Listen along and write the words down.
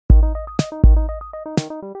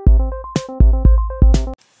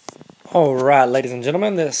All right, ladies and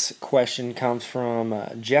gentlemen, this question comes from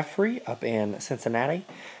Jeffrey up in Cincinnati.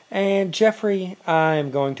 And Jeffrey,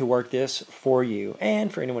 I'm going to work this for you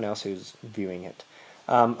and for anyone else who's viewing it.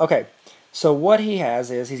 Okay, so what he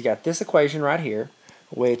has is he's got this equation right here,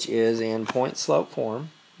 which is in point-slope form,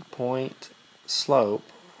 and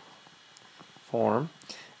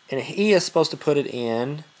he is supposed to put it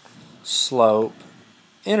in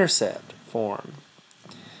slope-intercept form.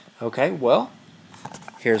 Okay, well,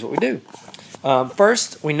 here's what we do.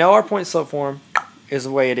 First, we know our point-slope form is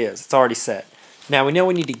the way it is. It's already set. Now, we know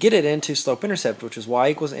we need to get it into slope-intercept, which is y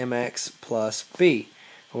equals mx plus b,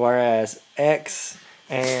 whereas x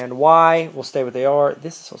and y will stay what they are.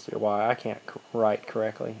 This is supposed to be a y. I can't write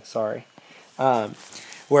correctly. Sorry.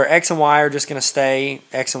 Where x and y are just going to stay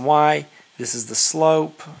x and y. This is the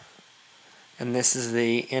slope, and this is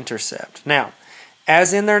the intercept. Now,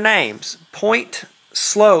 as in their names,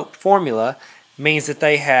 point-slope formula means that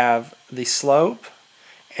they have the slope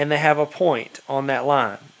and they have a point on that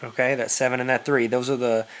line. Okay, that 7 and that 3. Those are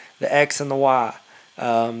the x and the y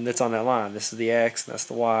that's on that line. This is the x, that's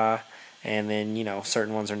the y, and then, you know,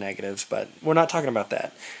 certain ones are negatives, but we're not talking about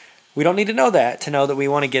that. We don't need to know that we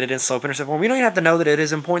want to get it in slope-intercept form. We don't even have to know that it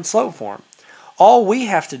is in point-slope form. All we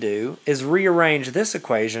have to do is rearrange this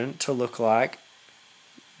equation to look like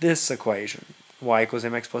this equation, y equals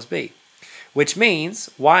mx plus b, which means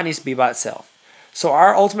y needs to be by itself. So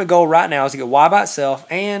our ultimate goal right now is to get y by itself,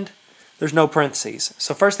 and there's no parentheses.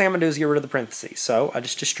 So first thing I'm going to do is get rid of the parentheses. So I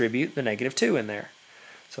just distribute the negative 2 in there.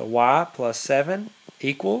 So y plus 7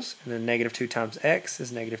 equals, and then negative 2 times x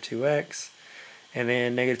is negative 2x, and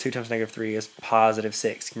then negative 2 times negative 3 is positive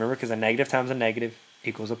 6. Remember, because a negative times a negative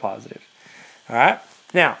equals a positive. All right?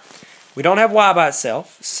 Now, we don't have y by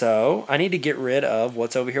itself, so I need to get rid of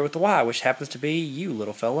what's over here with the y, which happens to be you,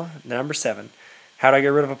 little fella, the number 7. How do I get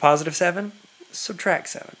rid of a positive 7? Subtract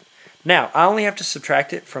 7. Now, I only have to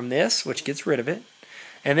subtract it from this, which gets rid of it,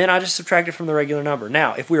 and then I just subtract it from the regular number.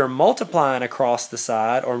 Now, if we were multiplying across the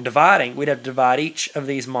side, or dividing, we'd have to divide each of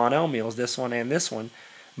these monomials, this one and this one,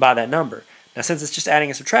 by that number. Now, since it's just adding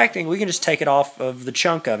and subtracting, we can just take it off of the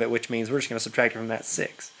chunk of it, which means we're just going to subtract it from that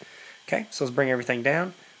 6. Okay, so let's bring everything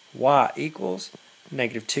down. Y equals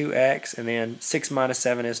negative 2x, and then 6 minus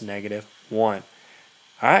 7 is negative 1.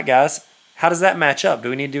 All right, guys. How does that match up? Do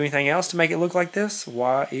we need to do anything else to make it look like this?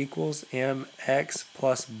 Y equals mx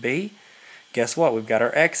plus b. Guess what? We've got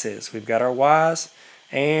our x's, we've got our y's,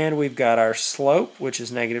 and we've got our slope, which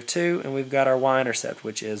is negative 2, and we've got our y-intercept,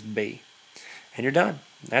 which is b. And you're done.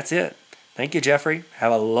 That's it. Thank you, Jeffrey.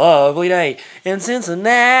 Have a lovely day in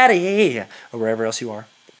Cincinnati, or wherever else you are.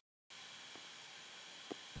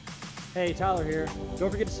 Hey, Tyler here. Don't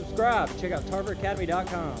forget to subscribe. Check out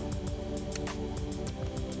tarveracademy.com.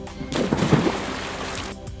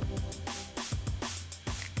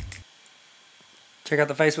 Check out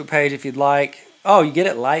the Facebook page if you'd like. Oh, you get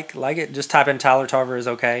it? Like it. Just type in Tyler Tarver is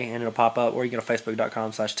okay, and it'll pop up. Or you go to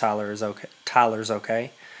facebook.com/Tyler's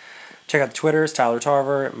okay. Check out the Twitter, it's Tyler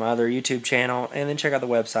Tarver, my other YouTube channel, and then check out the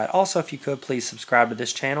website. Also, if you could, please subscribe to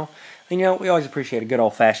this channel. And, you know, we always appreciate a good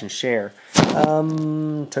old-fashioned share.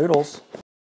 Toodles.